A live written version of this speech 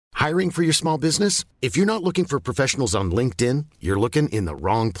Hiring for your small business? If you're not looking for professionals on LinkedIn, you're looking in the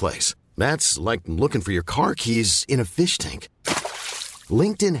wrong place. That's like looking for your car keys in a fish tank.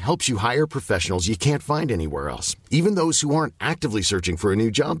 LinkedIn helps you hire professionals you can't find anywhere else, even those who aren't actively searching for a new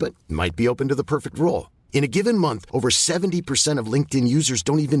job but might be open to the perfect role. In a given month, over 70% of LinkedIn users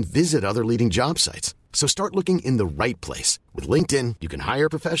don't even visit other leading job sites. So start looking in the right place. With LinkedIn, you can hire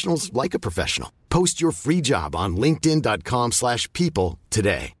professionals like a professional. Post your free job on linkedin.com/people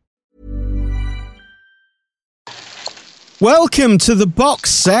today. Welcome to the Box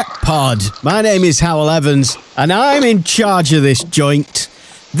Set Pod. My name is Howell Evans, and I'm in charge of this joint.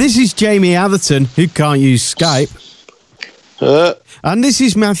 This is Jamie Atherton, who can't use Skype. And this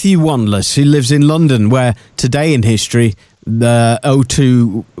is Matthew Wanless, who lives in London, where today in history, the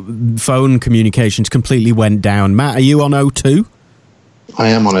O2 phone communications completely went down. Matt, are you on O2? I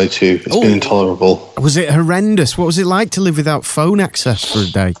am on O2. It's been intolerable. Was it horrendous? What was it like to live without phone access for a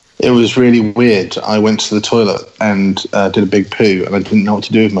day? It was really weird. I went to the toilet and did a big poo, and I didn't know what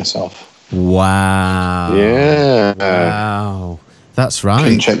to do with myself. Wow. Yeah. Wow. That's right.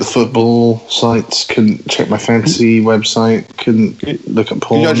 Couldn't check the football sites, couldn't check my fantasy website, couldn't look at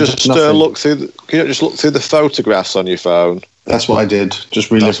porn. Can you not just look through the photographs on your phone? That's what I did.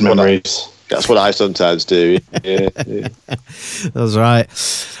 Just relive memories. That's what I sometimes do. Yeah. That's right.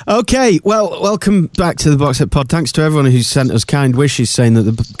 Okay, well, welcome back to the Box Set Pod. Thanks to everyone who's sent us kind wishes saying that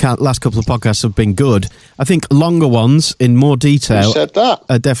the last couple of podcasts have been good. I think longer ones in more detail Who said that?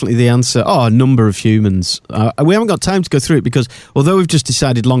 Are definitely the answer. Oh, a number of humans. We haven't got time to go through it because although we've just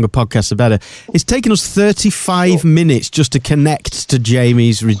decided longer podcasts are better, it's taken us 35 minutes just to connect to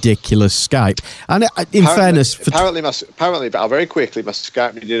Jamie's ridiculous Skype. And in fairness... Apparently, but very quickly, my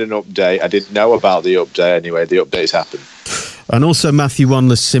Skype did an update. I didn't know about the update anyway. The updates happened. And also Matthew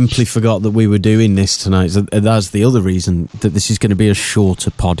Wanless simply forgot that we were doing this tonight. So that's the other reason that this is going to be a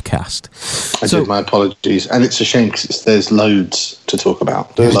shorter podcast. I did, my apologies. And it's a shame because there's loads to talk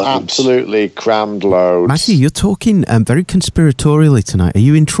about. There's absolutely crammed loads. Matthew, you're talking very conspiratorially tonight. Are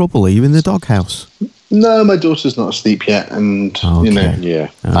you in trouble? Are you in the doghouse? No, my daughter's not asleep yet. And, you know.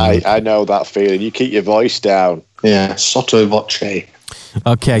 Yeah, I know that feeling. You keep your voice down. Yeah, sotto voce.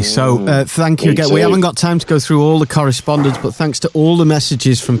 Okay, so thank you again. We haven't got time to go through all the correspondence, but thanks to all the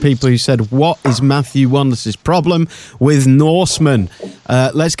messages from people who said, what is Matthew Wanless's problem with Norseman?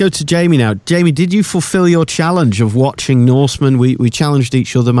 Let's go to Jamie now. Jamie, did you fulfill your challenge of watching Norseman? We challenged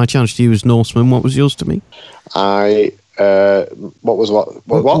each other. My challenge to you was Norseman. What was yours to me? What?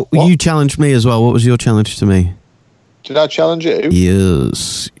 You challenged me as well. What was your challenge to me? Did I challenge you?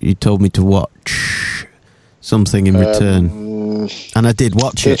 Yes. You told me to watch something in return. And I did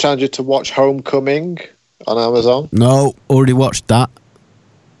watch it. Did I challenge you to watch Homecoming on Amazon? No, already watched that.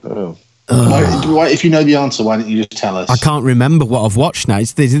 Oh. Why, if you know the answer, why don't you just tell us? I can't remember what I've watched now.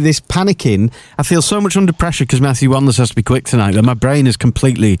 It's this panicking. I feel so much under pressure because Matthew Wanless has to be quick tonight that my brain has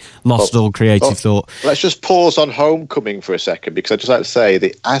completely lost all creative thought. Let's just pause on Homecoming for a second because I'd just like to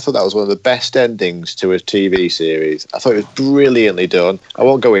say I thought that was one of the best endings to a TV series. I thought it was brilliantly done. I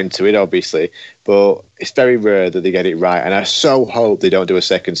won't go into it, obviously, but it's very rare that they get it right, and I so hope they don't do a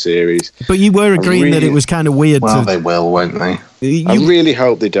second series. But you were agreeing that it was kind of weird. Well, they will, won't they? I really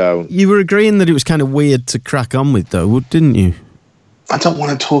hope they don't. You were agreeing that it was kind of weird to crack on with, though, didn't you? I don't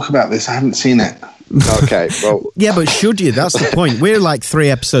want to talk about this. I haven't seen it. Okay, well... Yeah, but should you? That's the point. We're like 3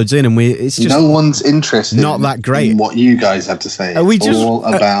 episodes in, and it's just... No one's interested not that great in what you guys have to say. It's all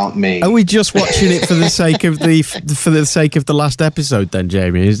about me. Are we just watching it for the sake of the last episode, then,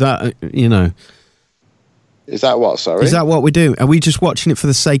 Jamie? Is that, Is that what, sorry? Is that what we do? Are we just watching it for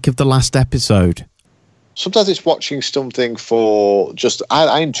the sake of the last episode? Sometimes it's watching something for just...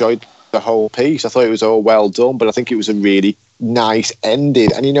 I enjoyed the whole piece. I thought it was all well done, but I think it was a really nice ending.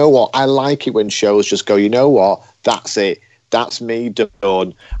 And you know what? I like it when shows just go, you know what? That's it. That's me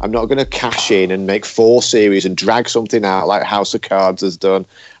done. I'm not going to cash in and make 4 series and drag something out like House of Cards has done.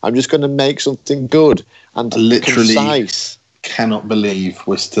 I'm just going to make something good and literally concise. Cannot believe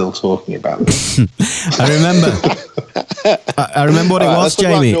we're still talking about this. I remember what it was,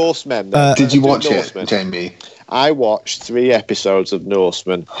 Jamie. Norsemen, did you watch it, Jamie? I watched 3 episodes of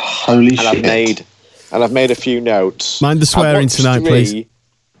Norsemen. Holy shit! I've made a few notes. Mind the swearing tonight, please.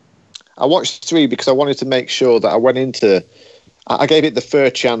 I watched 3 because I wanted to make sure that I went into... I gave it the fair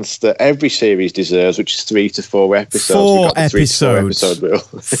chance that every series deserves, which is 3 to 4 episodes. 4 episodes. 4 episode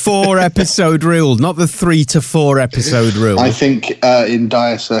rule. 4 episode rule, not the 3 to 4 episode rule. I think in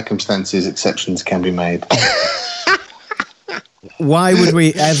dire circumstances, exceptions can be made. Why would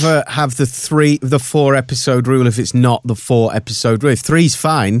we ever have the 4 episode rule if it's not the 4 episode rule? If 3's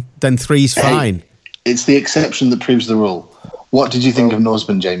fine, then 3's fine. It's the exception that proves the rule. What did you think of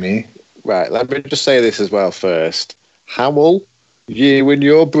Norseman, Jamie? Right, let me just say this as well first. Howell, you and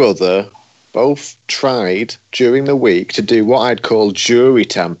your brother both tried during the week to do what I'd call jury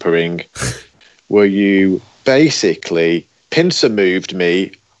tampering, where you basically pincer moved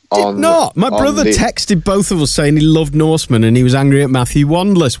me on... Not. My brother texted both of us saying he loved Norseman and he was angry at Matthew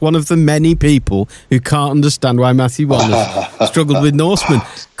Wandless, one of the many people who can't understand why Matthew Wandless struggled with Norseman.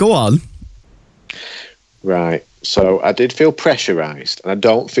 Go on. Right. So I did feel pressurised, and I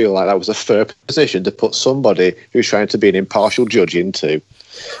don't feel like that was a fair position to put somebody who's trying to be an impartial judge into.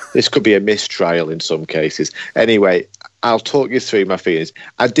 This could be a mistrial in some cases. Anyway, I'll talk you through my feelings.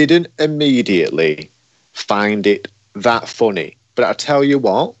 I didn't immediately find it that funny, but I tell you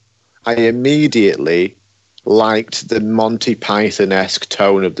what, I immediately liked the Monty Python-esque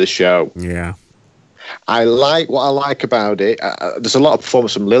tone of the show. Yeah. I like what I like about it. There's a lot of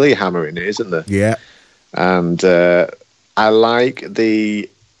performance from Lilyhammer in it, isn't there? Yeah. And I like the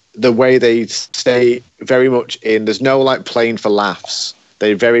way they stay very much in. There's no like playing for laughs.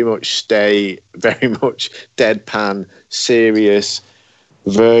 They very much stay very much deadpan, serious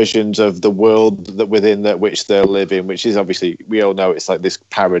versions of the world that within that which they're living, which is obviously, we all know it's like this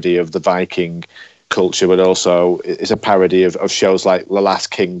parody of the Viking culture, but also it's a parody of shows like The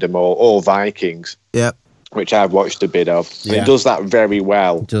Last Kingdom or Vikings. Yep. Which I've watched a bit of. Yeah. It does that very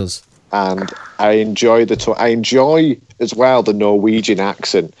well. It does. And I enjoy I enjoy as well the Norwegian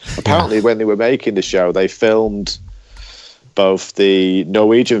accent. Apparently, when they were making the show, they filmed both the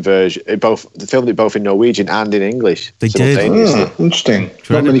Norwegian version, they filmed it both in Norwegian and in English. They did. Interesting.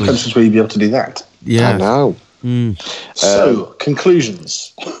 Not many countries where you'd be able to do that. Yeah, I know. So,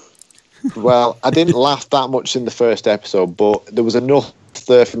 conclusions. Well, I didn't laugh that much in the first episode, but there was enough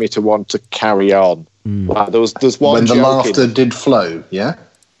there for me to want to carry on. Like, there's one when the joke laughter did flow, yeah.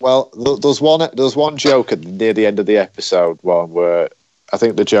 Well, there's one joke near the end of the episode one where I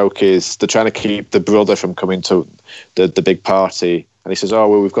think the joke is they're trying to keep the brother from coming to the big party, and he says, "Oh,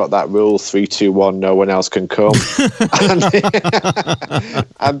 well, we've got that rule 3, 2, 1, no one else can come,"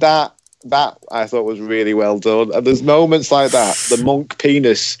 and that I thought was really well done. And there's moments like that, the monk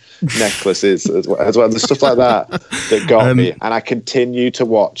penis necklaces as well. There's stuff like that got me, and I continue to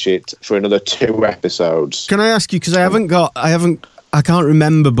watch it for another 2 episodes. Can I ask you, because I can't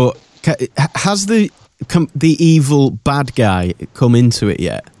remember, but has the evil bad guy come into it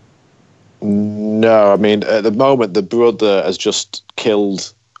yet? No, I mean, at the moment, the brother has just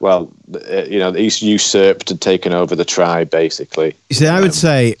killed, he's usurped and taken over the tribe, basically. You see, I would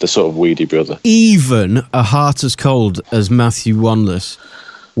say... the sort of weedy brother. Even a heart as cold as Matthew Wandless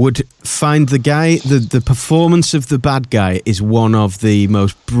would find the guy, the performance of the bad guy is one of the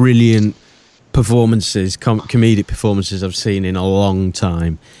most brilliant performances, comedic performances I've seen in a long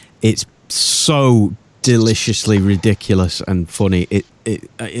time. It's so deliciously ridiculous and funny.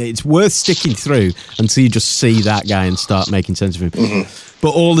 It's worth sticking through until you just see that guy and start making sense of him. Mm-hmm. But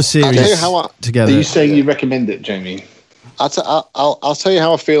all the series together. Are you saying you recommend it, Jamie? I'll tell you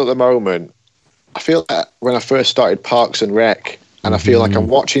how I feel at the moment. I feel like when I first started Parks and Rec, and I feel like I'm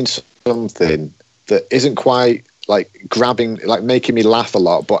watching something that isn't quite like grabbing, like making me laugh a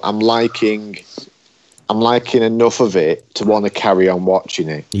lot, but I'm liking enough of it to want to carry on watching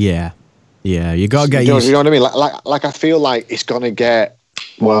it. Yeah, you got to get used. You know what I mean? Like I feel like it's gonna get.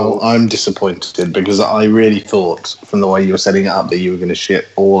 Well, I'm disappointed because I really thought from the way you were setting it up that you were going to shit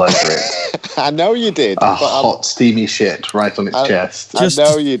all over it. I know you did. Hot, steamy shit right on its chest. I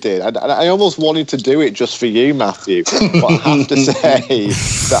know you did. I almost wanted to do it just for you, Matthew. But I have to say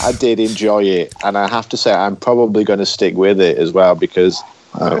that I did enjoy it. And I have to say I'm probably going to stick with it as well because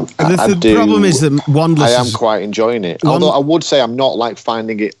the problem is that I am quite enjoying it. Although I would say I'm not like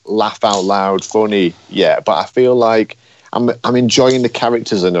finding it laugh out loud funny yet. But I feel like I'm enjoying the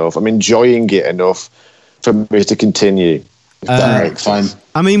characters enough. I'm enjoying it enough for me to continue. Fine.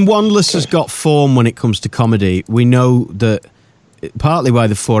 I mean, Wandless has got form when it comes to comedy. We know that partly why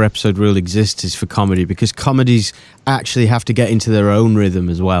the 4-episode rule exists is for comedy, because comedies actually have to get into their own rhythm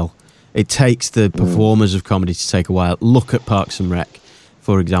as well. It takes the performers of comedy to take a while. Look at Parks and Rec,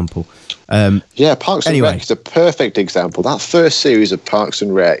 for example. Parks and Rec is a perfect example. That first series of Parks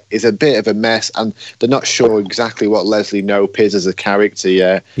and Rec is a bit of a mess, and they're not sure exactly what Leslie Knope is as a character.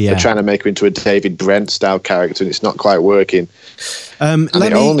 They're trying to make her into a David Brent style character, and it's not quite working.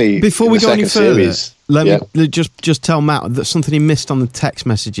 Before we go any further, let me just tell Matt that something he missed on the text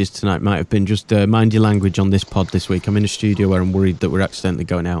messages tonight might have been just mind your language on this pod this week. I'm in a studio where I'm worried that we're accidentally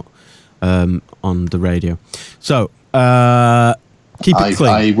going out on the radio. So. Keep it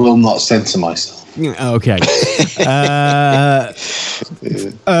clean. I will not censor myself. Okay.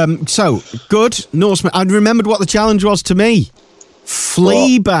 So, good. Norseman. I remembered what the challenge was to me.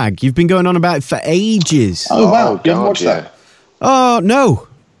 Fleabag. You've been going on about it for ages. Oh, wow. You haven't watched that? Oh, no.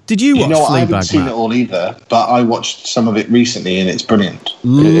 Did you watch Fleabag, I haven't seen Matt? it all either, but I watched some of it recently and it's brilliant.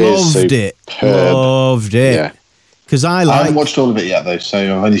 Loved it. Loved it. Yeah. Because I haven't watched all of it yet, though, so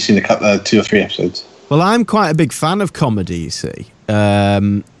I've only seen 2 or 3 episodes. Well, I'm quite a big fan of comedy, you see.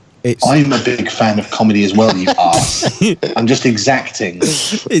 I'm a big fan of comedy as well, you ass. I'm just exacting.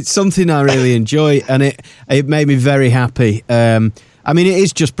 It's something I really enjoy, and it made me very happy. I mean, it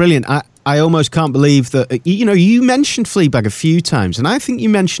is just brilliant. I almost can't believe that, you mentioned Fleabag a few times, and I think you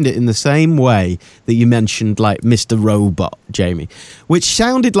mentioned it in the same way that you mentioned, like, Mr. Robot, Jamie, which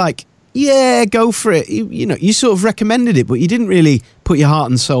sounded like, yeah, go for it. You sort of recommended it, but you didn't really put your heart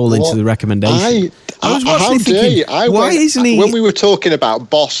and soul into the recommendation. I was watching thinking, why isn't he... When we were talking about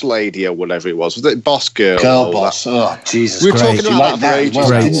Boss Lady or whatever it was it Boss Girl? Girl Boss. Oh, Jesus. We were talking about that for ages.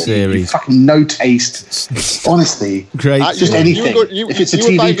 Great series. You fucking no taste. Honestly. Great. Just anything. If it's a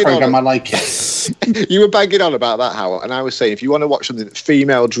TV program, I like it. You were banging on about that, Howard, and I was saying, if you want to watch something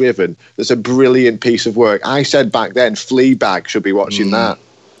female-driven, that's a brilliant piece of work. I said back then, Fleabag should be watching that.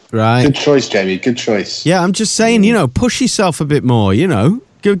 Right. Good choice, Jamie. Good choice. Yeah, I'm just saying, push yourself a bit more, be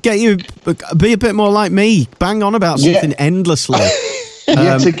a bit more like me. Bang on about something endlessly.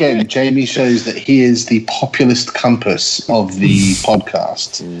 Yet again, Jamie shows that he is the populist compass of the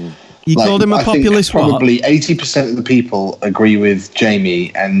podcast. You called him a populist what? Probably 80% of the people agree with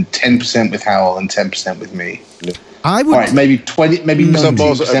Jamie, and 10% with Howell, and 10% with me. I would. All right, maybe 19% with me and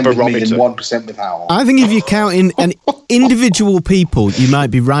 1% with Howell. I think if you're counting an individual people, you might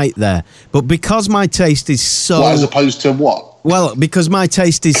be right there. But because my taste is so... as opposed to what? Well, because my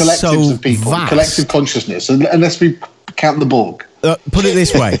taste is so of people, vast. Collective consciousness, unless we count the Borg. Put it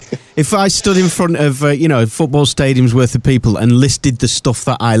this way. If I stood in front of, football stadiums worth of people and listed the stuff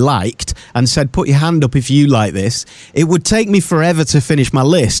that I liked and said, put your hand up if you like this, it would take me forever to finish my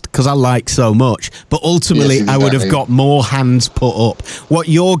list because I like so much. But ultimately, yes, exactly. I would have got more hands put up. What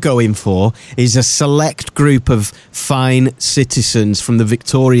you're going for is a select group of fine citizens from the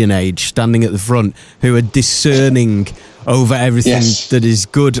Victorian age standing at the front who are discerning over everything that is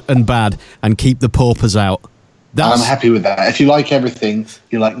good and bad and keep the paupers out. I'm happy with that. If you like everything,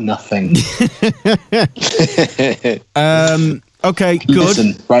 you like nothing. Okay, good.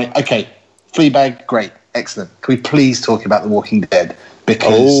 Listen, right, okay. Fleabag, great, excellent. Can we please talk about The Walking Dead?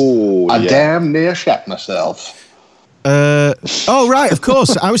 Because I damn near shat myself. Right, of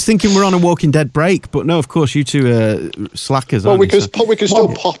course. I was thinking we're on a Walking Dead break, but no, of course, you two are slackers. Well, we can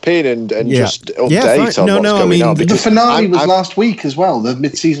still pop in and just update on what's going on. The finale was last week as well, the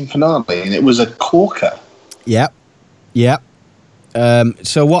mid-season finale, and it was a corker. Yep.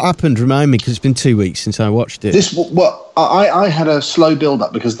 So what happened? Remind me, because it's been 2 weeks since I watched it. I had a slow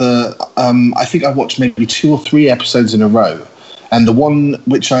build-up because I think I watched maybe 2 or 3 episodes in a row, and the one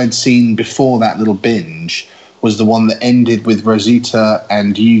which I'd seen before that little binge was the one that ended with Rosita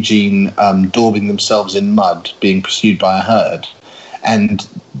and Eugene daubing themselves in mud, being pursued by a herd. And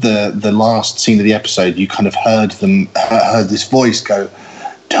the last scene of the episode, you kind of heard this voice go,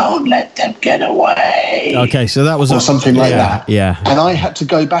 "Don't let them get away." Okay, so that was something like that. Yeah. And I had to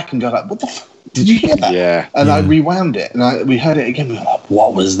go back and go like, "What the fuck? Did you hear that?" Yeah. And I rewound it, and we heard it again. We were like,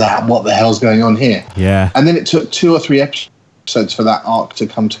 "What was that? What the hell's going on here?" Yeah. And then it took 2 or 3 episodes for that arc to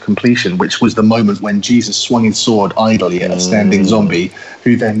come to completion, which was the moment when Jesus swung his sword idly at a standing zombie,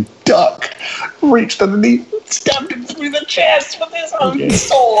 who then reached underneath, stabbed him through the chest with his own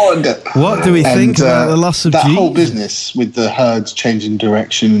sword. What do we think about the loss of that Jesus? whole business with the herds changing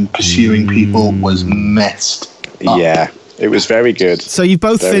direction and pursuing people was messed up. Yeah, it was very good. So you've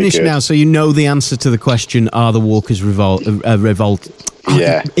both finished now, so you know the answer to the question, are the walkers evolving?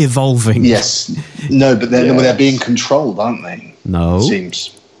 Yes. No, but they're being controlled, aren't they? No. It seems.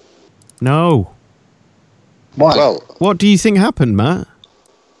 No. Why? Well, what do you think happened, Matt?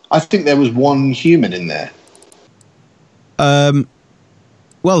 I think there was one human in there.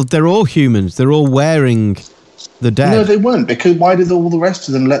 Well, they're all humans. They're all wearing the dead. No, they weren't, because why did all the rest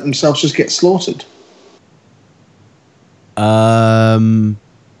of them let themselves just get slaughtered? I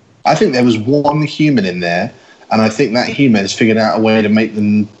think there was one human in there, and I think that human has figured out a way to make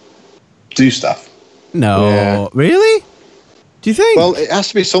them do stuff. No. Yeah. Really? Do you think? Well, it has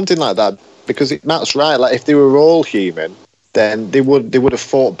to be something like that, because Matt's right. Like, if they were all human, then they would have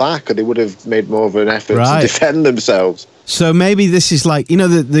fought back, or they would have made more of an effort to defend themselves. So maybe this is like,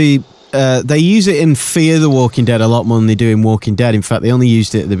 the they use it in Fear the Walking Dead a lot more than they do in Walking Dead. In fact, they only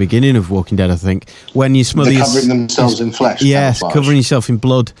used it at the beginning of Walking Dead, I think, when you smother They're covering themselves in flesh. Yes, covering yourself in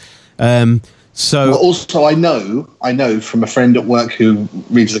blood. So also, I know from a friend at work who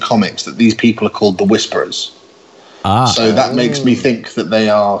reads the comics that these people are called the Whisperers. So that makes me think that they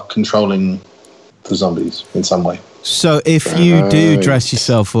are controlling the zombies in some way. So if you do dress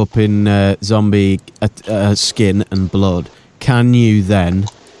yourself up in zombie skin and blood, can you then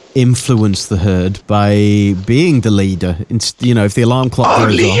influence the herd by being the leader? You know, if the alarm clock goes off.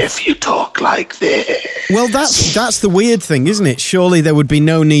 Only if you talk like this. Well, that's the weird thing, isn't it? Surely there would be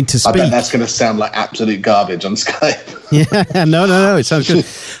no need to speak. I bet that's going to sound like absolute garbage on Skype. Yeah, no, it sounds good.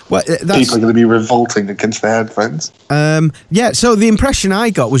 Well, People are going to be revolting against their headphones. Yeah. So the impression I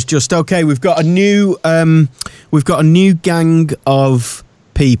got was just okay. We've got a new gang of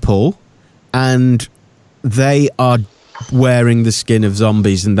people, and they are wearing the skin of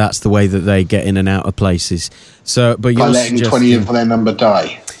zombies, and that's the way that they get in and out of places. So, but by letting 20 of their number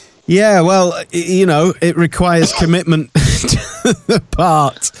die. Yeah, well, you know, it requires commitment to the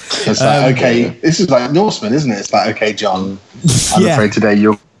part. It's like, okay, this is like Norseman, isn't it? It's like, okay, John, I'm afraid today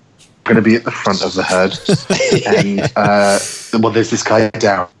you're going to be at the front of the herd. And, well, there's this guy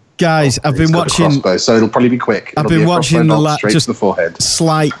down. Guys, I've been watching... So it'll probably be quick. I've been watching just the forehead.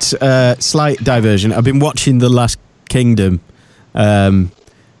 Slight diversion. I've been watching The Last Kingdom. And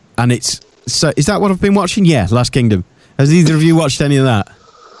it's... So, is that what I've been watching? Yeah, Last Kingdom. Has either of you watched any of that?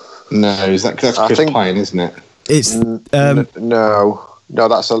 No, that's Chris Pine, isn't it? It's no.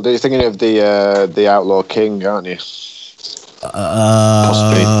 That's you're thinking of the Outlaw King, aren't you?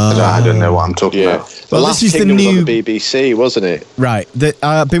 Possibly. I don't know what I'm talking about. Well, this is the new was on the BBC, wasn't it? Right.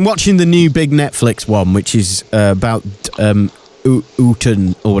 I've been watching the new big Netflix one, which is about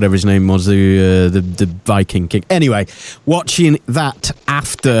Uten or whatever his name was, the Viking king. Anyway, watching that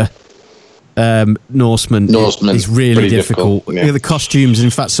after. Norseman is really difficult. Yeah. The costumes, in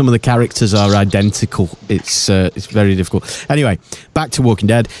fact, some of the characters are identical. It's very difficult. Anyway, back to Walking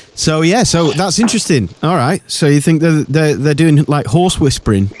Dead. So that's interesting. All right. So you think they're doing like horse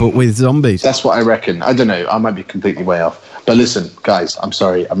whispering, but with zombies? That's what I reckon. I don't know. I might be completely way off. But listen, guys, I'm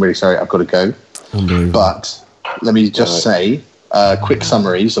sorry. I'm really sorry. I've got to go. Unbelievable. But let me just say quick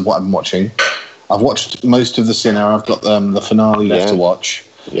summaries of what I'm watching. I've watched most of The Sinner. I've got the finale left to watch.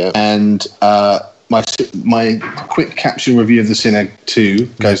 Yeah. And my quick capsule review of The Sinner 2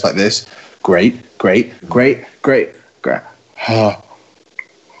 goes like this. Great. Because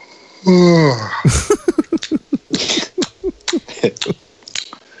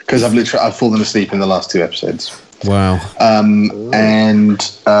I've fallen asleep in the last 2 episodes. Wow. And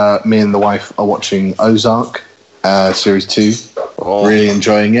me and the wife are watching Ozark, series 2. Really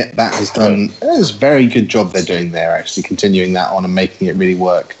enjoying it. That has done a very good job they're doing there, actually continuing that on and making it really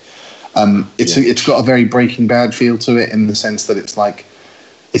work. It's got a very Breaking Bad feel to it in the sense that it's like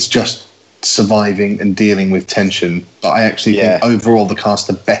it's just surviving and dealing with tension. But I actually think overall the cast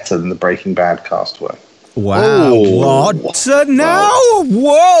are better than the Breaking Bad cast were. Wow. What? Now?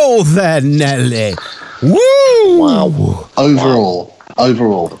 Whoa there, Nelly. Woo! Wow. Overall.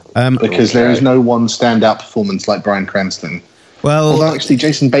 Because there is no one standout performance like Bryan Cranston. Well, although actually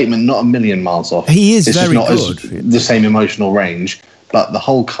Jason Bateman not a million miles off. He is it's very just not good. The same emotional range, but the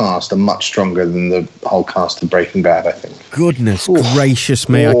whole cast are much stronger than the whole cast of Breaking Bad, I think. Goodness gracious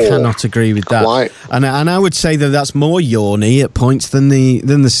me, I cannot agree with that. Quite. And I would say that's more yawny at points than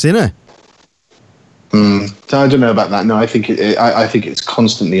the Sinner. I don't know about that. No, I think I think it's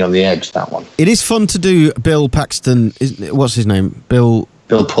constantly on the edge, that one. It is fun to do Bill Paxton. What's his name? Bill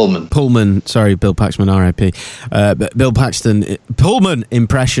Pullman. Sorry, Bill Paxman, R.I.P. But Bill Paxton Pullman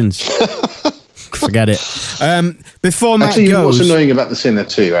impressions. Forget it. Before Matt goes, what's annoying about The Sinner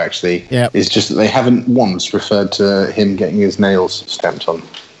too, actually, is just that they haven't once referred to him getting his nails stamped on.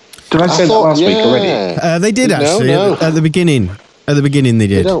 Did I say that last week already? They did actually. No. At the beginning. At the beginning, they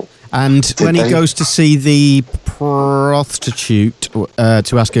did. And when he goes to see the prostitute to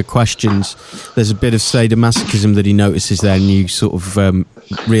ask her questions, there's a bit of sadomasochism that he notices there, and you sort of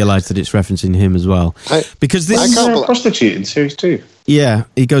realise that it's referencing him as well. Because this is a prostitute in series 2. Yeah,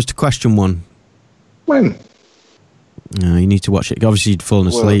 he goes to question 1. When? No, you need to watch it. Obviously, you'd fallen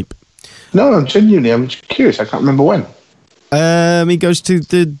asleep. No, I'm curious. I can't remember when. He goes to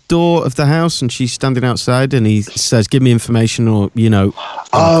the door of the house and she's standing outside and he says, give me information or, you know.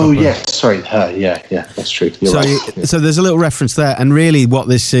 Oh, yes. Sorry. Her. Yeah, that's true. You're right. So there's a little reference there. And really what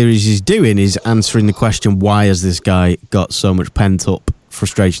this series is doing is answering the question, why has this guy got so much pent up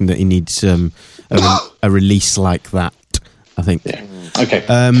frustration that he needs a release like that, I think. Yeah. Okay.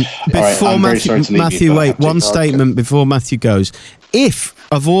 Before Matthew, wait, one statement before Matthew goes. If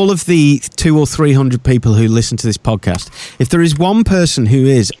of all of the 200 or 300 people who listen to this podcast, if there is one person who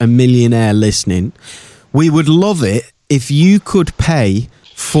is a millionaire listening, we would love it if you could pay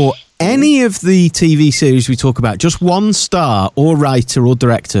for any of the TV series we talk about, just one star or writer or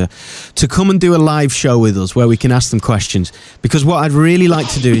director, to come and do a live show with us where we can ask them questions. Because what I'd really like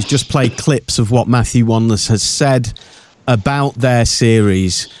to do is just play clips of what Matthew Wanless has said about their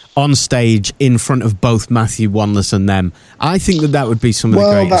series on stage in front of both Matthew Wanless and them. I think that would be some of the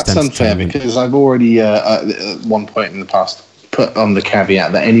greatest entertainment. Well, that's unfair because I've already, at one point in the past, put on the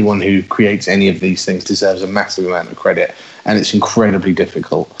caveat that anyone who creates any of these things deserves a massive amount of credit, and it's incredibly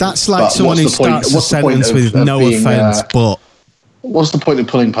difficult. That's like someone who starts a sentence with no offence, but... What's the point of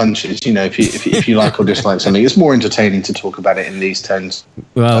pulling punches? You know, if you like or dislike something, it's more entertaining to talk about it in these terms.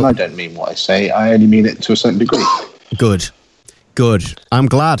 Well, and I don't mean what I say. I only mean it to a certain degree. Good. I'm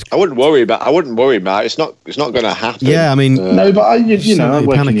glad. I wouldn't worry, Matt. It's not going to happen. Yeah, I mean, no, but I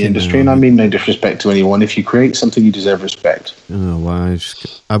work in the industry, and I mean no disrespect to anyone. If you create something, you deserve respect. Oh, wow!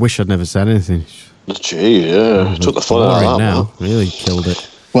 I wish I'd never said anything. Gee, yeah, took the fun out of that. Now, really killed it.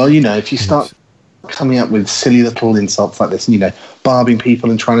 Well, if you start coming up with silly little insults like this, and barbing people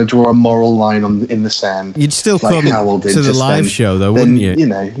and trying to draw a moral line in the sand, you'd still like come to the live show, though, wouldn't you? You're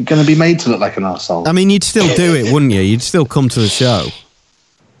going to be made to look like an arsehole. I mean, you'd still do it, wouldn't you? You'd still come to the show.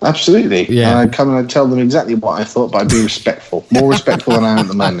 Absolutely. Yeah. And I'd come and I'd tell them exactly what I thought, but I'd be respectful. More respectful than I am at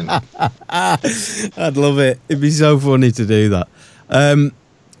the moment. I'd love it. It'd be so funny to do that.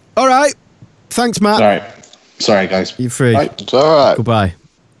 All right. Thanks, Matt. All right. Sorry, guys. You're free. Bye. It's all right. Goodbye.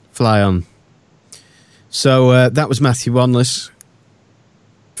 Fly on. So that was Matthew Wanless.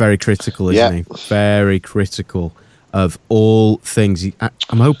 Very critical, isn't he? Very critical of all things.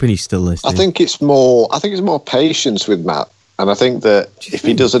 I'm hoping he's still listening. I think it's more patience with Matt, and I think that if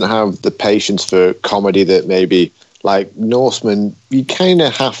he doesn't have the patience for comedy that maybe like Norseman, you kind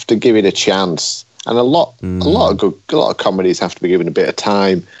of have to give it a chance. And a lot of comedies have to be given a bit of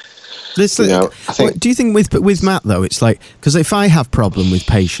time. I think. Do you think with Matt though, it's like, because if I have problem with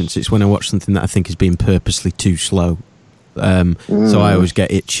patience, it's when I watch something that I think is being purposely too slow. So I always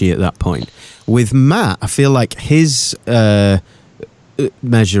get itchy at that point. With Matt, I feel like his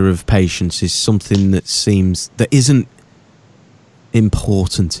measure of patience is something that isn't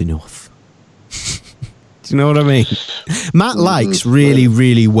important enough. Do you know what I mean? Matt likes really,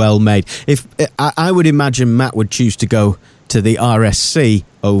 really well made. If I would imagine Matt would choose to go to the RSC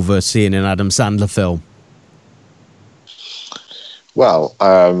over seeing an Adam Sandler film. Well,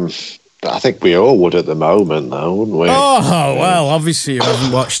 I think we all would at the moment, though, wouldn't we? Oh, well, obviously you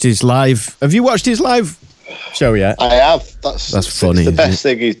haven't watched his live... Have you watched his live show yet? I have. That's funny. It's the best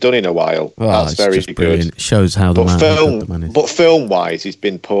thing he's done in a while. Oh, that's very good. It shows how the man is. But film-wise, he's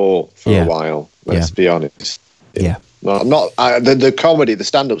been poor for a while, let's be honest. Yeah. Well, the comedy, the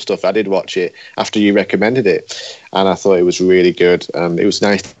stand-up stuff, I did watch it after you recommended it, and I thought it was really good. It was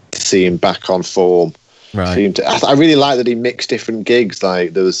nice to see him back on form. Right. I really like that he mixed different gigs.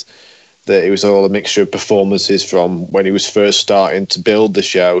 Like it was all a mixture of performances from when he was first starting to build the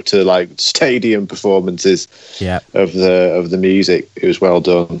show to like stadium performances of the music. It was well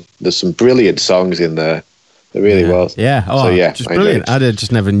done. There's some brilliant songs in there. There really was. Yeah. Oh, so, just brilliant. I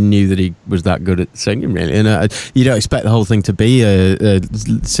just never knew that he was that good at singing, really. And you don't expect the whole thing to be a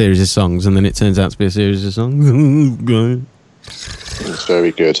series of songs, and then it turns out to be a series of songs. It's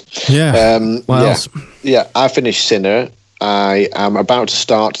very good. Yeah. What else? Yeah, I finished Sinner. I am about to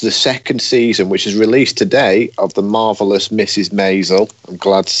start the second season, which is released today, of The Marvellous Mrs. Maisel. I'm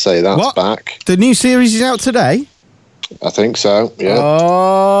glad to say that's back. The new series is out today? I think so, yeah.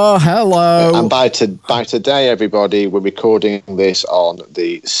 Oh, hello. And by today, everybody, we're recording this on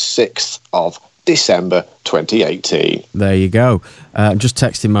the 6th of December 2018. There you go. I'm just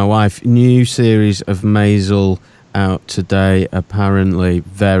texting my wife. New series of Maisel out today, apparently.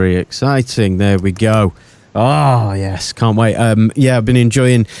 Very exciting. There we go. Oh, yes. Can't wait. I've been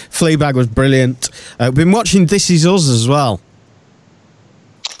enjoying... Fleabag was brilliant. I've been watching This Is Us as well.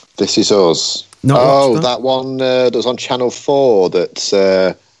 This Is Us. That one that was on Channel 4 that's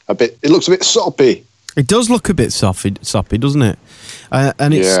it looks a bit soppy. It does look a bit soppy, doesn't it?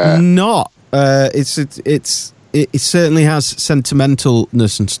 And it's not. It certainly has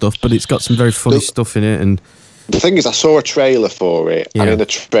sentimentalness and stuff, but it's got some very funny stuff in it. And the thing is, I saw a trailer for it, and in the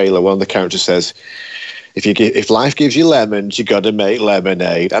trailer, one of the characters says, if life gives you lemons, you got to make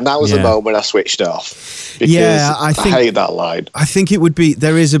lemonade. And that was the moment I switched off. Because I hate that line. I think it would be,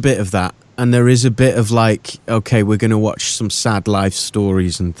 there is a bit of that. And there is a bit of like, okay, we're going to watch some sad life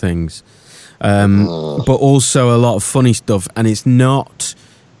stories and things. But also a lot of funny stuff. And it's not,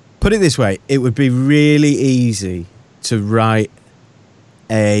 put it this way, it would be really easy to write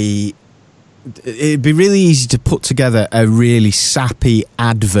it'd be really easy to put together a really sappy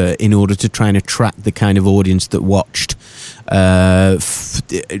advert in order to try and attract the kind of audience that watched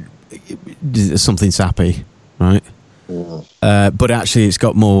something sappy, right? But actually, it's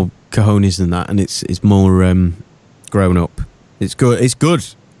got more cojones than that, and it's more grown up. It's good. It's good.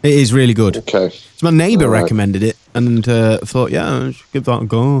 It is really good. Okay. So my neighbour recommended it, and thought, yeah, I should give that a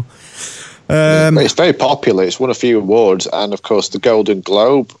go. It's very popular. It's won a few awards, and of course, the Golden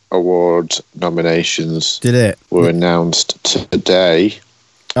Globe Award nominations were announced today.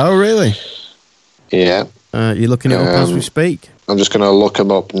 Oh, really? Yeah. You're looking it up as we speak? I'm just going to look them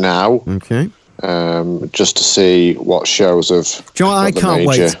up now. Okay. Just to see what shows have. Do you know what? I can't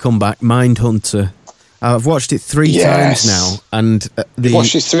wait to come back. Mindhunter. I've watched it 3 times now, and You've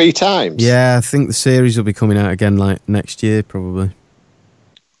watched it 3 times. Yeah, I think the series will be coming out again like next year, probably.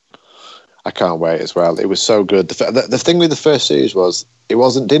 I can't wait as well. It was so good. The thing with the first series was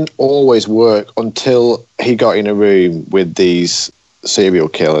didn't always work until he got in a room with these serial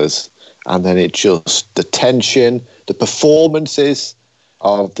killers, and then it just, the tension, the performances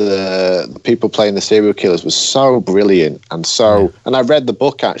of the people playing the serial killers was so brilliant, and and I read the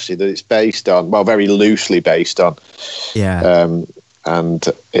book actually that it's based on, well, very loosely based on. Yeah. And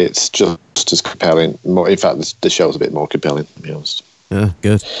it's just as compelling. In fact, the show's a bit more compelling, to be honest. Yeah,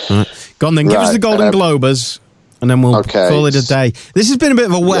 good. All right. Go on then, give us the Golden Globers, and then we'll call it a day. This has been a bit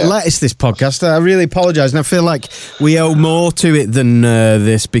of a wet lettuce, this podcast. I really apologise, and I feel like we owe more to it than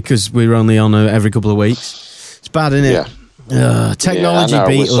this because we're only on every couple of weeks. It's bad, isn't it? Yeah. Technology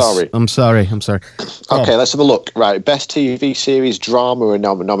beat us. Sorry. I'm sorry. Okay, let's have a look. Right, best TV series drama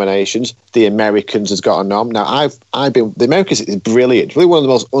nominations. The Americans has got a nom. Now, The Americans is brilliant. It's really one of the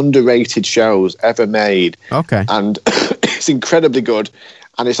most underrated shows ever made. Okay, and it's incredibly good.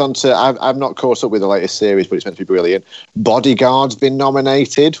 And it's on to, I've not caught up with the latest series, but it's meant to be brilliant. Bodyguard's been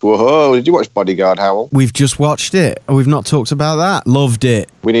nominated. Whoa, did you watch Bodyguard, Howell? We've just watched it. We've not talked about that. Loved it.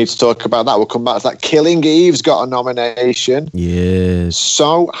 We need to talk about that. We'll come back to that. Killing Eve's got a nomination. Yes.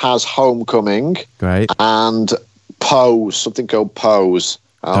 So has Homecoming. Great. And Pose, something called Pose.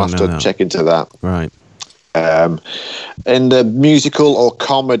 I'll have to check into that. Right. In the musical or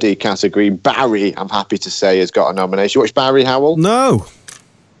comedy category, Barry, I'm happy to say, has got a nomination. You watch Barry, Howell? No.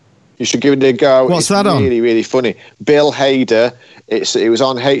 You should give it a go. What's that on? It's really, really funny. Bill Hader. It was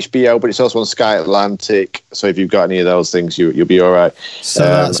on HBO, but it's also on Sky Atlantic. So if you've got any of those things, you'll be all right. So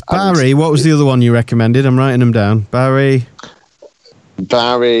that's Barry. What was the other one you recommended? I'm writing them down. Barry.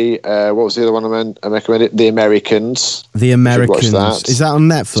 What was the other one I recommended? The Americans. The Americans. Watch that. Is that on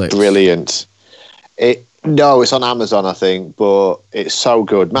Netflix? It's brilliant. No, it's on Amazon, I think, but it's so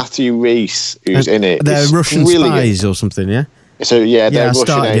good. Matthew Rhys, who's in it. They're Russian spies or something, yeah? So, they're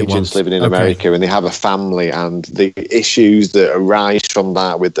Russian agents living in America, and they have a family, and the issues that arise from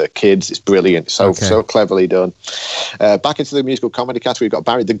that with their kids, it's brilliant. So cleverly done. Back into the musical comedy category, we've got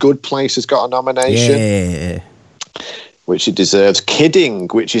Barry. The Good Place has got a nomination, which it deserves. Kidding,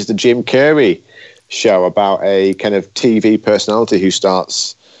 which is the Jim Carrey show about a kind of TV personality who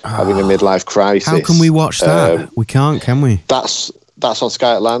starts having a midlife crisis. How can we watch that? We can't, can we? That's on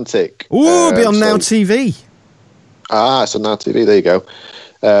Sky Atlantic. Ooh, it'll be on Now TV. It's on Now TV. There you go.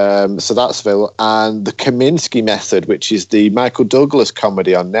 So that's available. And The Kaminsky Method, which is the Michael Douglas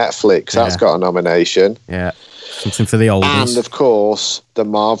comedy on Netflix, that's got a nomination. Yeah, something for the oldies. And of course, The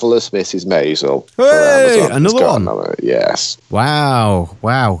Marvelous Mrs. Maisel. Hey, another one. Yes. Wow.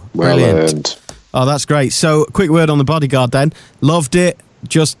 Well Brilliant. Earned. Oh, that's great. So, quick word on The Bodyguard then. Loved it.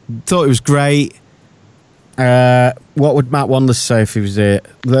 Just thought it was great. What would Matt Wanders say if he was here?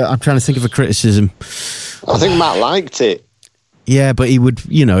 I'm trying to think of a criticism. I think Matt liked it. Yeah, but he would,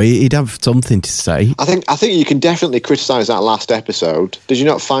 he'd have something to say. I think you can definitely criticise that last episode. Did you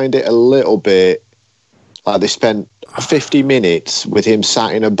not find it a little bit like they spent 50 minutes with him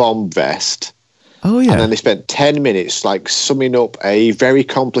sat in a bomb vest? Oh, yeah. And then they spent 10 minutes like summing up a very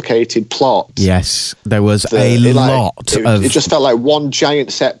complicated plot. Yes, there was a lot of... It just felt like one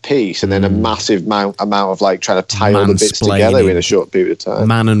giant set piece and then a massive amount of like trying to tie all the bits together in a short period of time.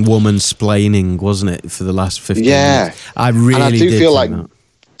 Man and woman splaining, wasn't it, for the last 15 minutes? I really and I do did feel like that.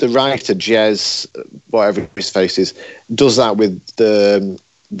 The writer, Jez, whatever his face is, does that with the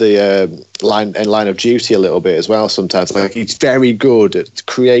Line of Duty a little bit as well sometimes. Like, he's very good at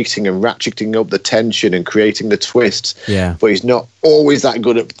creating and ratcheting up the tension and creating the twists, but he's not always that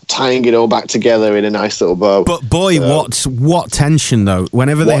good at tying it all back together in a nice little bow. But boy, what tension though.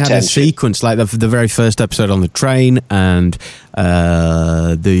 Whenever they had a sequence like the very first episode on the train and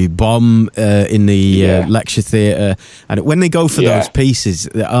the bomb in the lecture theatre, and when they go for those pieces,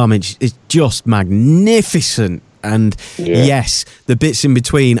 it's just magnificent. And yes, the bits in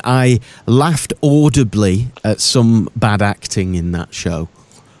between, I laughed audibly at some bad acting in that show.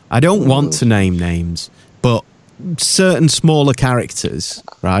 I don't want to name names, but certain smaller characters,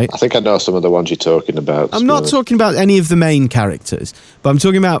 right? I think I know some of the ones you're talking about. I'm not talking about any of the main characters, but I'm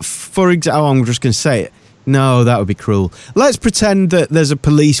talking about, for example, I'm just going to say it. No, that would be cruel. Let's pretend that there's a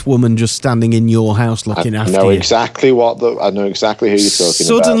policewoman just standing in your house looking after you. I know exactly who you're talking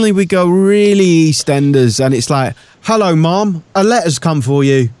about. Suddenly we go really EastEnders, and it's like, "Hello, Mom, a letter's come for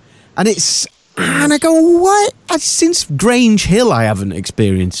you," and I go, "What?" Since Grange Hill, I haven't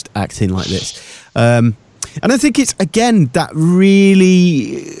experienced acting like this. And I think it's, again, that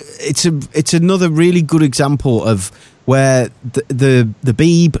really, it's another really good example of where the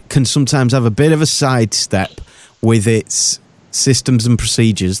Beeb can sometimes have a bit of a sidestep with its systems and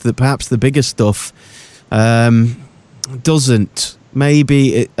procedures that perhaps the bigger stuff doesn't.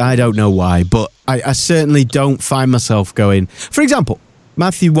 Maybe, I don't know why, but I certainly don't find myself going... For example,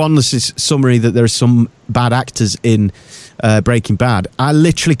 Matthew Wanless's summary that there are some bad actors in Breaking Bad. I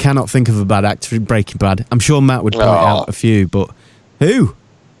literally cannot think of a bad actor in Breaking Bad. I'm sure Matt would point out a few, but who?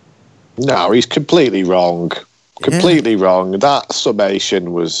 No, he's completely wrong. Completely wrong. That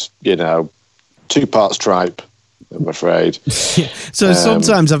summation was, 2 parts tripe, I'm afraid. So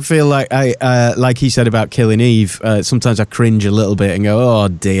sometimes I feel like like he said about Killing Eve, sometimes I cringe a little bit and go, oh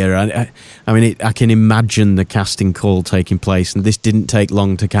dear. I mean, I can imagine the casting call taking place, and this didn't take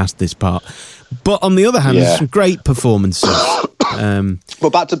long to cast this part. But on the other hand, there's some great performances. But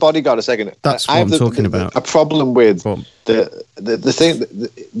back to Bodyguard a second. That's what I'm talking about. A problem with the thing,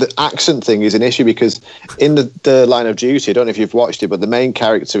 the accent thing is an issue because in the Line of Duty, I don't know if you've watched it, but the main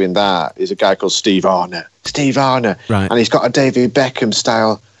character in that is a guy called Steve Arner. Right. And he's got a David Beckham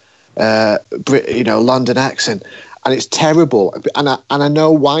style, London accent. And it's terrible. And I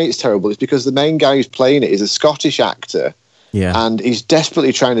know why it's terrible. It's because the main guy who's playing it is a Scottish actor. Yeah. And he's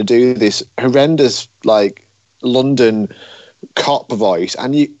desperately trying to do this horrendous, London cop voice.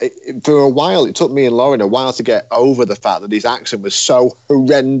 And for a while, it took me and Lauren a while to get over the fact that his accent was so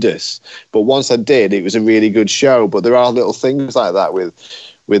horrendous. But once I did, it was a really good show. But there are little things like that with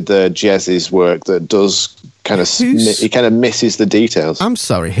Jez's work that does kind of... he kind of misses the details. I'm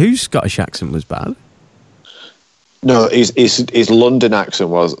sorry, whose Scottish accent was bad? No, his London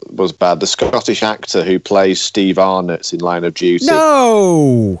accent was bad. The Scottish actor who plays Steve Arnott in Line of Duty.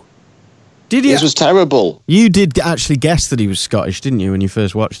 No! Did he? This was terrible. You did actually guess that he was Scottish, didn't you, when you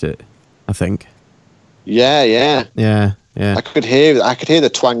first watched it? I think. Yeah. I could hear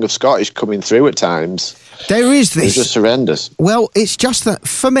the twang of Scottish coming through at times. There is this. It's just horrendous. Well, it's just that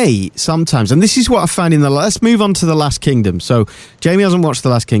for me sometimes, and this is what I find in let's move on to The Last Kingdom. So Jamie hasn't watched The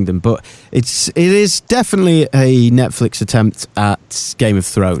Last Kingdom, but it is definitely a Netflix attempt at Game of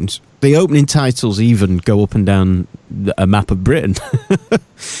Thrones. The opening titles even go up and down a map of Britain.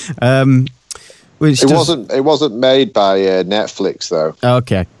 It wasn't made by Netflix though.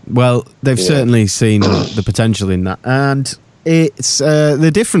 Okay, well they've certainly seen the potential in that, and it's the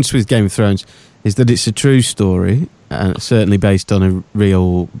difference with Game of Thrones is that it's a true story, and certainly based on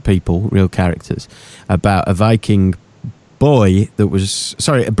real characters, about a Viking boy that was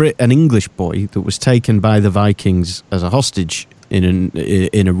an English boy that was taken by the Vikings as a hostage in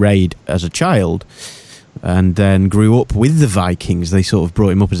a raid as a child, and then grew up with the Vikings. They sort of brought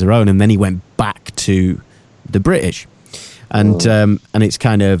him up as their own, and then he went back to the British. And it's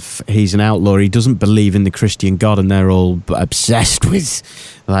kind of, he's an outlaw. He doesn't believe in the Christian God, and they're all obsessed with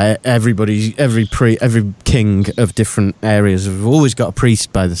every king of different areas have always got a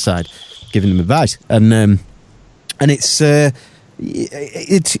priest by the side giving them advice. And it's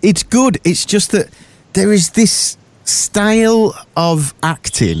good. It's just that there is this style of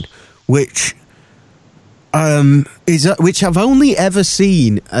acting which I've only ever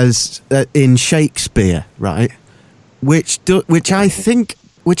seen as in Shakespeare, right? Which I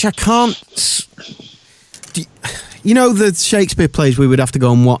can't. You know the Shakespeare plays we would have to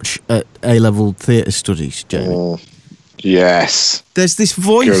go and watch at A-level theatre studies, Jamie? Yes. There's this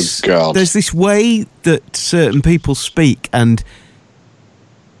voice. Good God. There's this way that certain people speak, and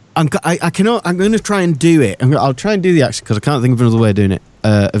I'm going to try and do it. I'll try and do the accent because I can't think of another way of doing it,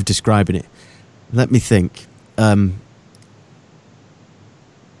 of describing it. Let me think.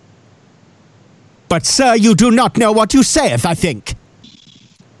 But, sir, you do not know what you saith, I think.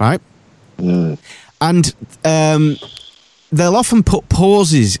 Right? Mm. And they'll often put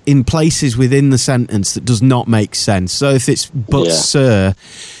pauses in places within the sentence that does not make sense. So if it's, sir,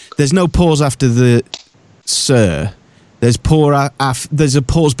 there's no pause after the sir. There's a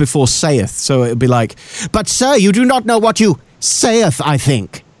pause before saith. So it'll be like, but, sir, you do not know what you saith, I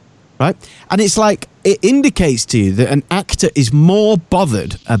think. right? And it's like, it indicates to you that an actor is more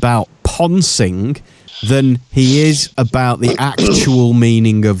bothered about poncing than he is about the actual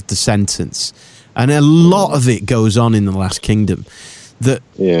meaning of the sentence. And a lot of it goes on in The Last Kingdom. That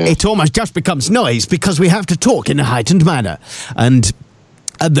it almost just becomes noise because we have to talk in a heightened manner. And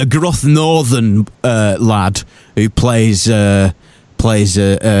the gruff northern lad who plays who's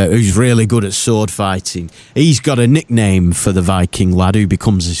really good at sword fighting, he's got a nickname for the Viking lad who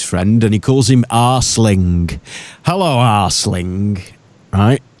becomes his friend, and he calls him Arsling. Hello, Arsling.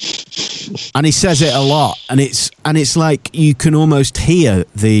 Right? And he says it a lot, and it's like you can almost hear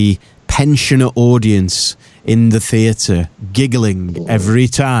the pensioner audience in the theatre giggling every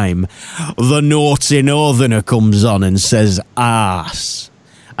time the naughty northerner comes on and says arse.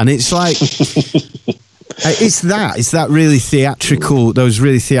 And it's like it's that really theatrical, those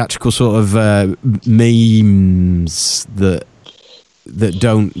really theatrical sort of memes that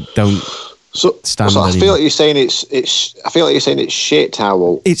don't stand. So I feel like you're saying it's shit,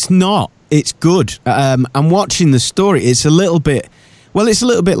 Howell. It's not. It's good. I'm watching the story. It's a little bit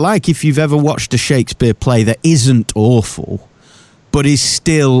like if you've ever watched a Shakespeare play that isn't awful, but is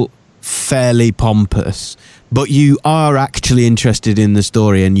still fairly pompous, but you are actually interested in the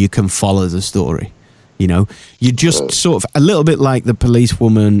story and you can follow the story. You know, you're just sort of a little bit like the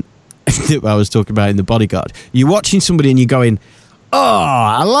policewoman that I was talking about in The Bodyguard. You're watching somebody and you're going, oh,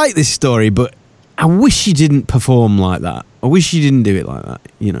 I like this story, but I wish you didn't perform like that. I wish you didn't do it like that,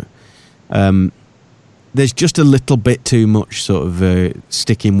 you know. There's just a little bit too much sort of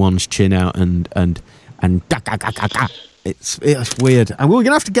sticking one's chin out and it's weird. And we're going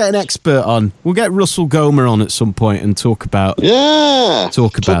to have to get an expert on. We'll get Russell Gomer on at some point and talk about this.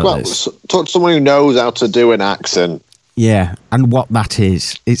 Talk to someone who knows how to do an accent. Yeah, and what that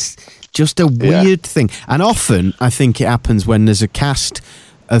is. It's just a weird thing. And often, I think it happens when there's a cast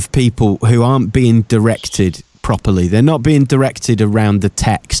of people who aren't being directed properly. They're not being directed around the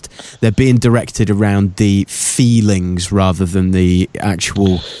text. They're being directed around the feelings rather than the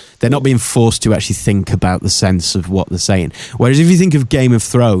actual... They're not being forced to actually think about the sense of what they're saying. Whereas if you think of Game of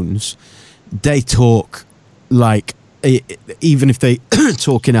Thrones, they talk like... Even if they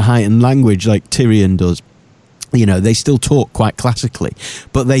talk in a heightened language like Tyrion does, you know, they still talk quite classically.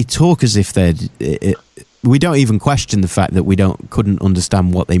 But they talk as if they're... we don't even question the fact that we couldn't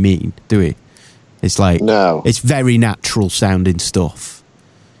understand what they mean, do we? It's like... No. It's very natural sounding stuff.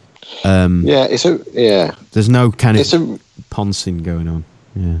 There's no kind of poncing going on.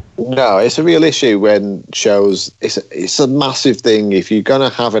 Yeah. No, it's a real issue when shows. It's a massive thing. If you're going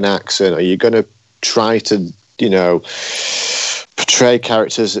to have an accent, or you're going to try to, you know, portray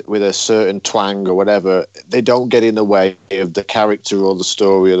characters with a certain twang or whatever, they don't get in the way of the character or the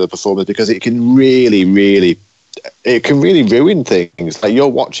story or the performance, because it can really ruin things. Like, you're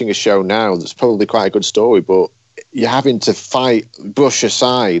watching a show now that's probably quite a good story, but you're having to brush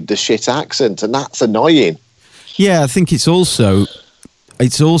aside the shit accent, and that's annoying. Yeah, I think it's also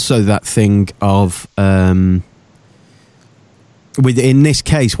that thing of in this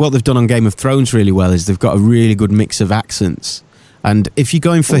case, what they've done on Game of Thrones really well is they've got a really good mix of accents. And if you're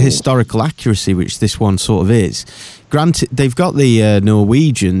going for historical accuracy, which this one sort of is, granted, they've got the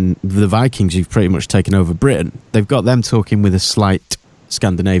Norwegian, the Vikings who've pretty much taken over Britain. They've got them talking with a slight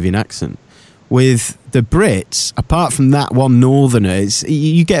Scandinavian accent. With the Brits, apart from that one northerner,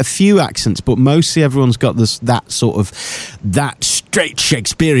 you get a few accents, but mostly everyone's got that straight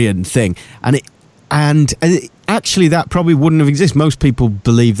Shakespearean thing, and actually that probably wouldn't have existed. Most people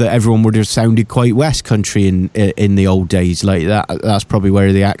believe that everyone would have sounded quite West Country in the old days, like that. That's probably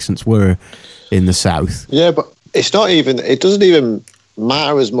where the accents were in the South. Yeah, but it doesn't even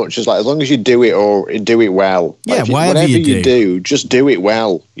matter as much as, like, as long as you do it well. Yeah, like, whatever you do, just do it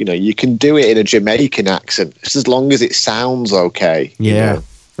well. You know, you can do it in a Jamaican accent, just as long as it sounds okay. Yeah, you know?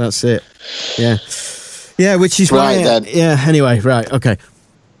 That's it. Yeah, which is right why. Then. Yeah. Anyway, right. Okay.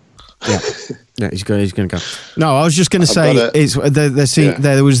 Yeah. Yeah, he's going to go. No, I was just going to say,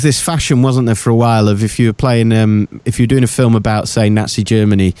 there was this fashion, wasn't there, for a while, of if you were playing, if you're doing a film about, say, Nazi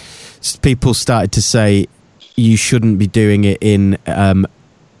Germany, people started to say you shouldn't be doing it in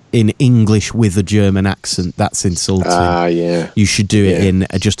English with a German accent. That's insulting. Yeah. You should do it in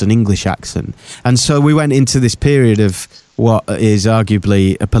just an English accent. And so we went into this period of what is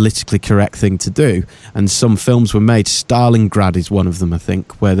arguably a politically correct thing to do. And some films were made. Stalingrad is one of them, I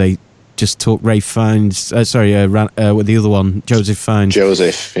think, where they just talk Ralph Fiennes. With the other one, Joseph Fiennes.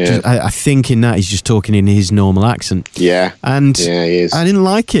 Joseph, yeah. I think in that he's just talking in his normal accent. Yeah. And he is. I didn't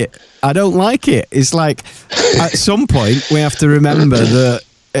like it. I don't like it. It's like, at some point, we have to remember that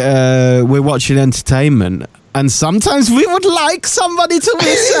we're watching entertainment, And sometimes we would like somebody to be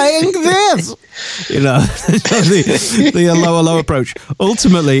saying this. The lower approach.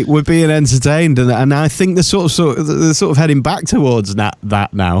 Ultimately, we're being entertained, and I think they're sort of heading back towards that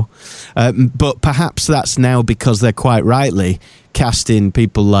now. But perhaps that's now because they're quite rightly casting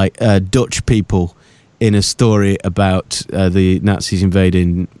people like Dutch people in a story about the Nazis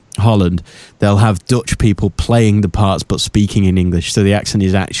invading Holland. They'll have Dutch people playing the parts but speaking in English, so the accent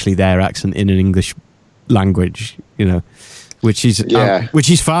is actually their accent in an English language, which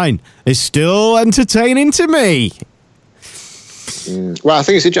is fine. It's still entertaining to me. Well, I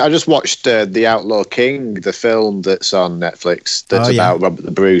think it's interesting. I just watched The Outlaw King, the film that's on Netflix that's about Robert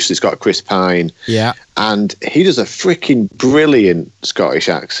the Bruce. It's got Chris Pine. Yeah. And he does a freaking brilliant Scottish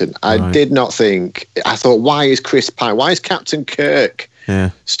accent. I thought, why is Chris Pine, why is Captain Kirk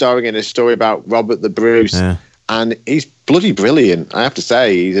starring in a story about Robert the Bruce? Yeah. And he's bloody brilliant. I have to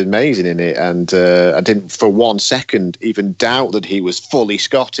say, he's amazing in it. And I didn't for 1 second even doubt that he was fully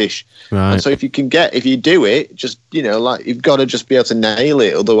Scottish. Right. And so if you do it, just, you've got to just be able to nail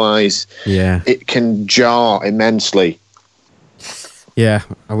it. Otherwise, it can jar immensely. Yeah,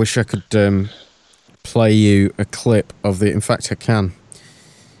 I wish I could play you a clip of the. In fact, I can.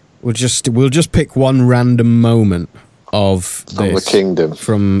 We'll just pick one random moment of this the Kingdom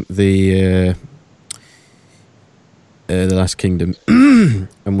from the Last Kingdom, and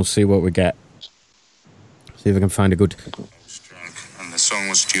we'll see what we get. See if I can find a good. And the song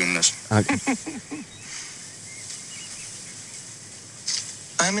was tuneless.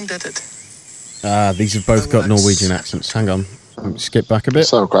 I'm indebted. These have both got Norwegian accents. Hang on, skip back a bit.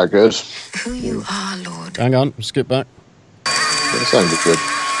 Sound quite good. Who you are, Lord. Hang on, skip back. It sounded good.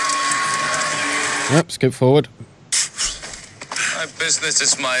 Yep, skip forward. My business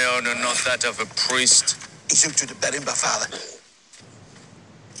is my own and not that of a priest. Is to the bed in Father.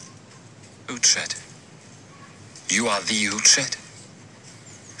 Uhtred. You are the Uhtred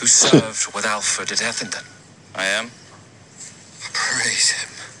who served with Alfred at Ethandun. I am. Praise him.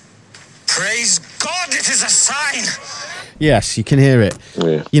 Praise God, it is a sign. Yes, you can hear it.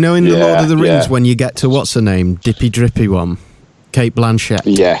 Yeah. In The Lord of the Rings, when you get to what's her name, Dippy Drippy one, Kate Blanchett.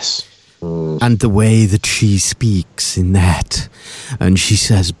 Yes. And the way that she speaks in that. And she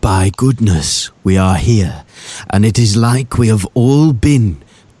says, by goodness, we are here. And it is like we have all been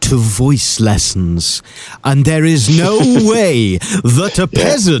to voice lessons. And there is no way that a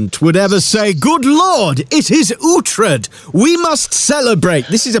peasant would ever say, good Lord, it is Uhtred. We must celebrate.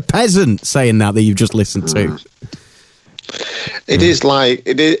 This is a peasant saying that you've just listened to. It is like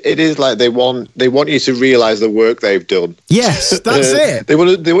they want you to realise the work they've done. Yes, that's it. They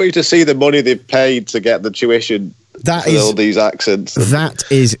want you to see the money they've paid to get the tuition for all these accents. That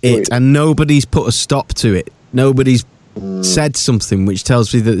is it, and nobody's put a stop to it. Nobody's said something which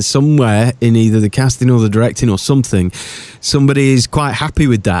tells me that somewhere in either the casting or the directing or something, somebody is quite happy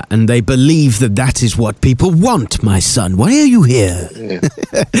with that, and they believe that is what people want. My son, why are you here? Yeah.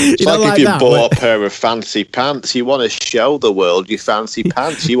 It's like if you bought a pair of fancy pants, you want to show the world your fancy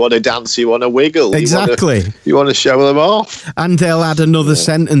pants. You want to dance, you want to wiggle. Exactly. You want to show them off. And they'll add another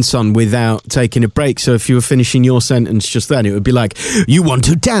sentence on without taking a break. So if you were finishing your sentence just then, it would be like, you want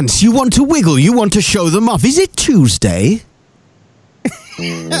to dance, you want to wiggle, you want to show them off. Is it Tuesday?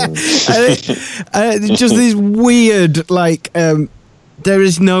 Just this weird, there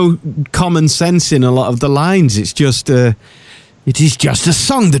is no common sense in a lot of the lines. It's just it is just a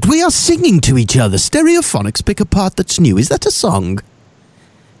song that we are singing to each other. Stereophonics pick a part that's new. Is that a song?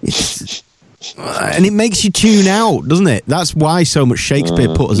 And it makes you tune out, doesn't it? That's why so much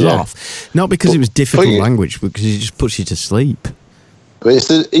Shakespeare put us off. Not because it was difficult language, but because it just puts you to sleep. But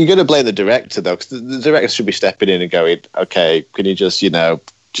you're going to blame the director, though, because the director should be stepping in and going, okay, can you just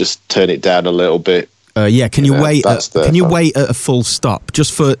turn it down a little bit? Can you wait? Can you wait at a full stop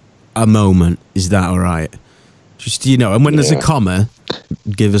just for a moment? Is that all right? Just and when there's a comma,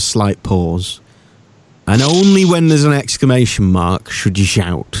 give a slight pause, and only when there's an exclamation mark should you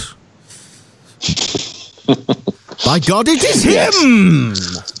shout. By God, it is him!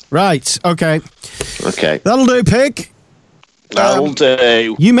 Right? Okay. That'll do, pig. That'll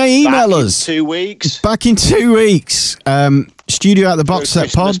do. You may email us. 2 weeks. Back in 2 weeks. Studio at the Box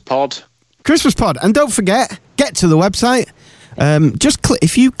Set Pod. Christmas Pod. And don't forget, get to the website.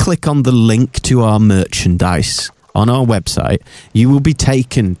 If you click on the link to our merchandise on our website, you will be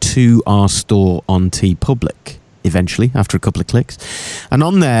taken to our store on TeePublic eventually, after a couple of clicks. And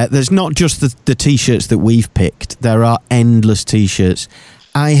on there's not just the T-shirts that we've picked. There are endless T-shirts.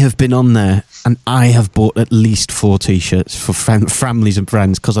 I have been on there and I have bought at least 4 T-shirts for families and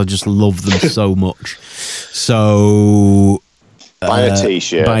friends because I just love them so much. So Buy a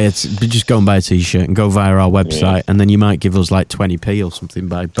t-shirt. Just go and buy a t-shirt and go via our website, and then you might give us like 20p or something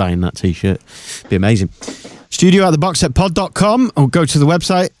by buying that t-shirt. Be amazing. Studio at theboxsetpod.com, or go to the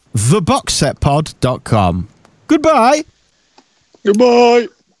website theboxsetpod.com. Goodbye. Goodbye.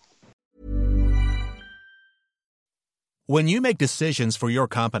 When you make decisions for your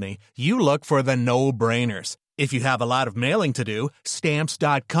company, you look for the no-brainers. If you have a lot of mailing to do,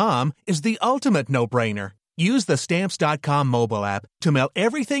 Stamps.com is the ultimate no-brainer. Use the Stamps.com mobile app to mail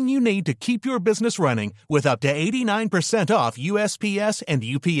everything you need to keep your business running with up to 89% off USPS and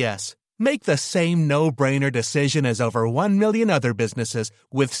UPS. Make the same no-brainer decision as over 1 million other businesses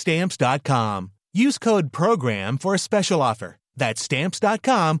with Stamps.com. Use code PROGRAM for a special offer. That's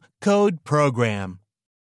Stamps.com, code PROGRAM.